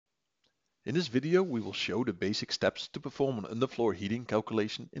In this video, we will show the basic steps to perform an underfloor heating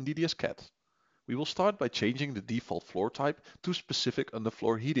calculation in DDS-CAD. We will start by changing the default floor type to specific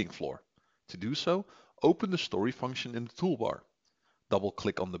underfloor heating floor. To do so, open the story function in the toolbar.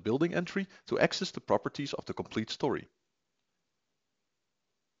 Double-click on the building entry to access the properties of the complete story.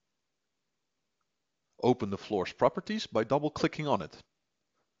 Open the floor's properties by double-clicking on it.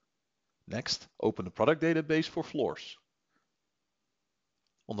 Next, open the product database for floors.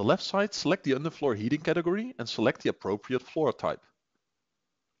 On the left side, select the underfloor heating category and select the appropriate floor type.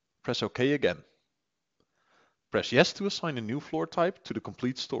 Press OK again. Press Yes to assign a new floor type to the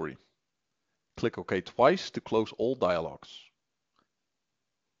complete story. Click OK twice to close all dialogues.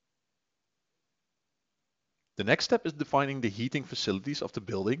 The next step is defining the heating facilities of the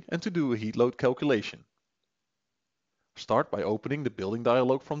building and to do a heat load calculation. Start by opening the building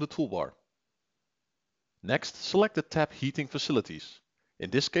dialog from the toolbar. Next, select the tab Heating Facilities. In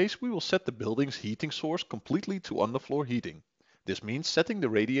this case, we will set the building's heating source completely to underfloor heating. This means setting the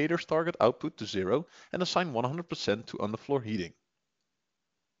radiator's target output to 0 and assign 100% to underfloor heating.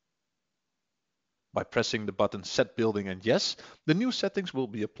 By pressing the button Set Building and Yes, the new settings will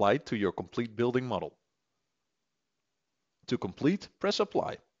be applied to your complete building model. To complete, press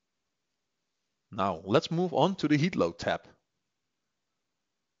Apply. Now, let's move on to the Heat Load tab.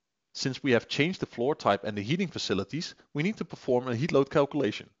 Since we have changed the floor type and the heating facilities, we need to perform a heat load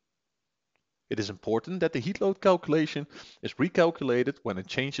calculation. It is important that the heat load calculation is recalculated when a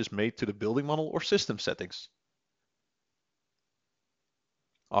change is made to the building model or system settings.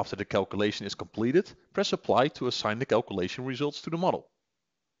 After the calculation is completed, press Apply to assign the calculation results to the model.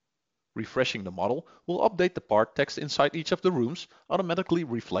 Refreshing the model will update the part text inside each of the rooms, automatically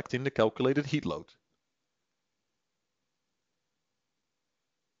reflecting the calculated heat load.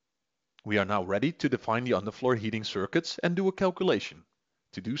 We are now ready to define the underfloor heating circuits and do a calculation.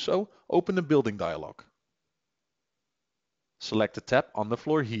 To do so, open the building dialog. Select the tab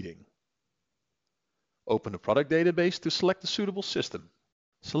Underfloor Heating. Open the product database to select the suitable system.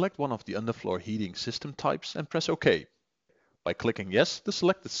 Select one of the underfloor heating system types and press OK. By clicking Yes, the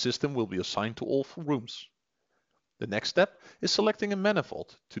selected system will be assigned to all rooms. The next step is selecting a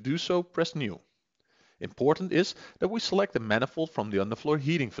manifold. To do so, press New. Important is that we select the manifold from the underfloor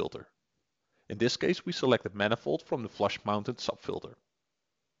heating filter. In this case, we select the manifold from the flush-mounted subfilter.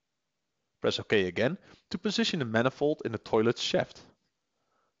 Press OK again to position the manifold in the toilet's shaft.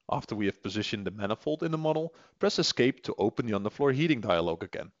 After we have positioned the manifold in the model, press Escape to open the underfloor heating dialog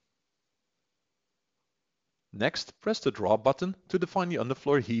again. Next, press the Draw button to define the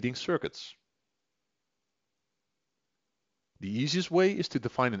underfloor heating circuits. The easiest way is to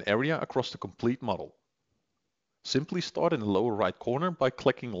define an area across the complete model. Simply start in the lower right corner by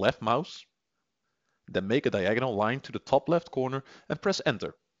clicking left mouse, then make a diagonal line to the top left corner and press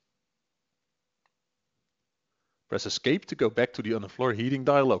Enter. Press Escape to go back to the underfloor heating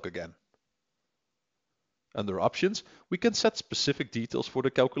dialog again. Under Options, we can set specific details for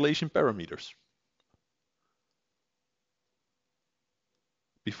the calculation parameters.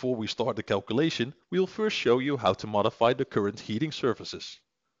 Before we start the calculation, we will first show you how to modify the current heating surfaces.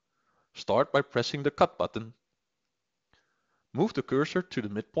 Start by pressing the Cut button. Move the cursor to the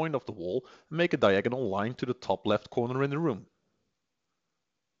midpoint of the wall and make a diagonal line to the top left corner in the room.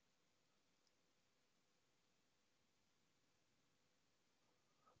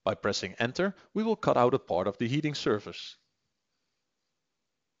 By pressing Enter, we will cut out a part of the heating surface.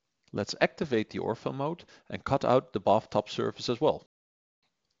 Let's activate the ortho mode and cut out the bathtub surface as well.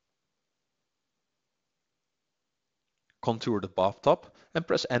 Contour the bathtub and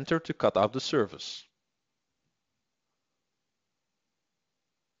press Enter to cut out the surface.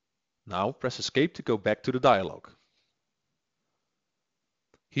 Now press Escape to go back to the dialog.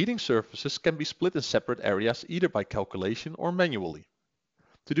 Heating surfaces can be split in separate areas either by calculation or manually.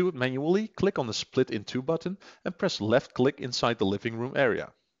 To do it manually, click on the Split in Two button and press left click inside the living room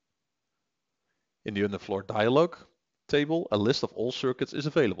area. In the underfloor dialog table, a list of all circuits is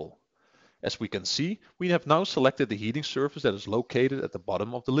available. As we can see, we have now selected the heating surface that is located at the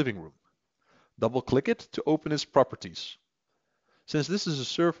bottom of the living room. Double-click it to open its properties. Since this is a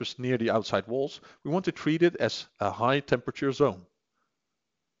surface near the outside walls, we want to treat it as a high temperature zone.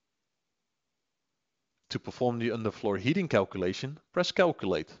 To perform the underfloor heating calculation, press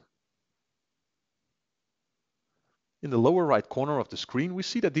Calculate. In the lower right corner of the screen, we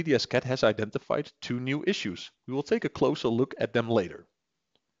see that DDS-CAD has identified two new issues. We will take a closer look at them later.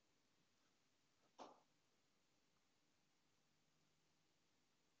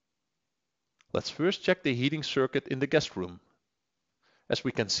 Let's first check the heating circuit in the guest room. As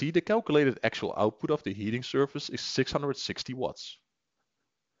we can see, the calculated actual output of the heating surface is 660 watts.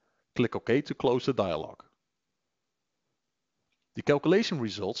 click OK to close the dialog. The calculation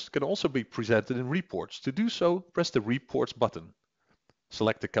results can also be presented in reports. To do so, press the Reports button.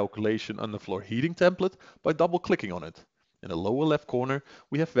 Select the Calculation Underfloor Heating template by double-clicking on it. In the lower left corner,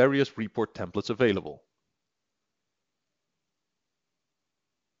 we have various report templates available.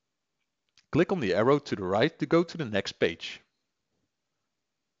 Click on the arrow to the right to go to the next page.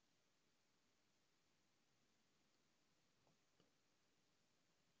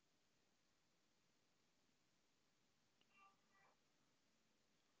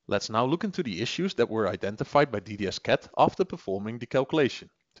 Let's now look into the issues that were identified by DDS-CAD after performing the calculation.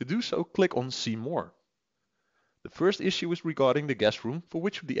 To do so, click on See More. The first issue is regarding the gas room, for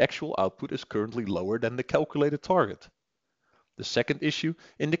which the actual output is currently lower than the calculated target. The second issue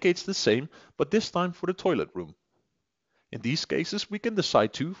indicates the same, but this time for the toilet room. In these cases, we can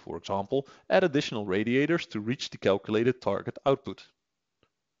decide to, for example, add additional radiators to reach the calculated target output.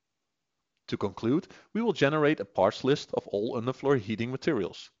 To conclude, we will generate a parts list of all underfloor heating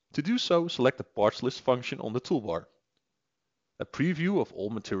materials. To do so, select the Parts List function on the toolbar. A preview of all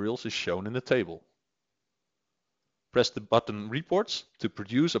materials is shown in the table. Press the button Reports to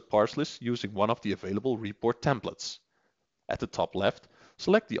produce a parts list using one of the available report templates. At the top left,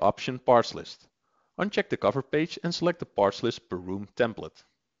 select the option Parts List. Uncheck the cover page and select the Parts List per Room template.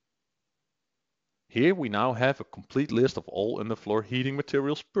 Here we now have a complete list of all underfloor heating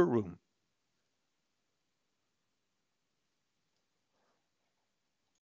materials per room.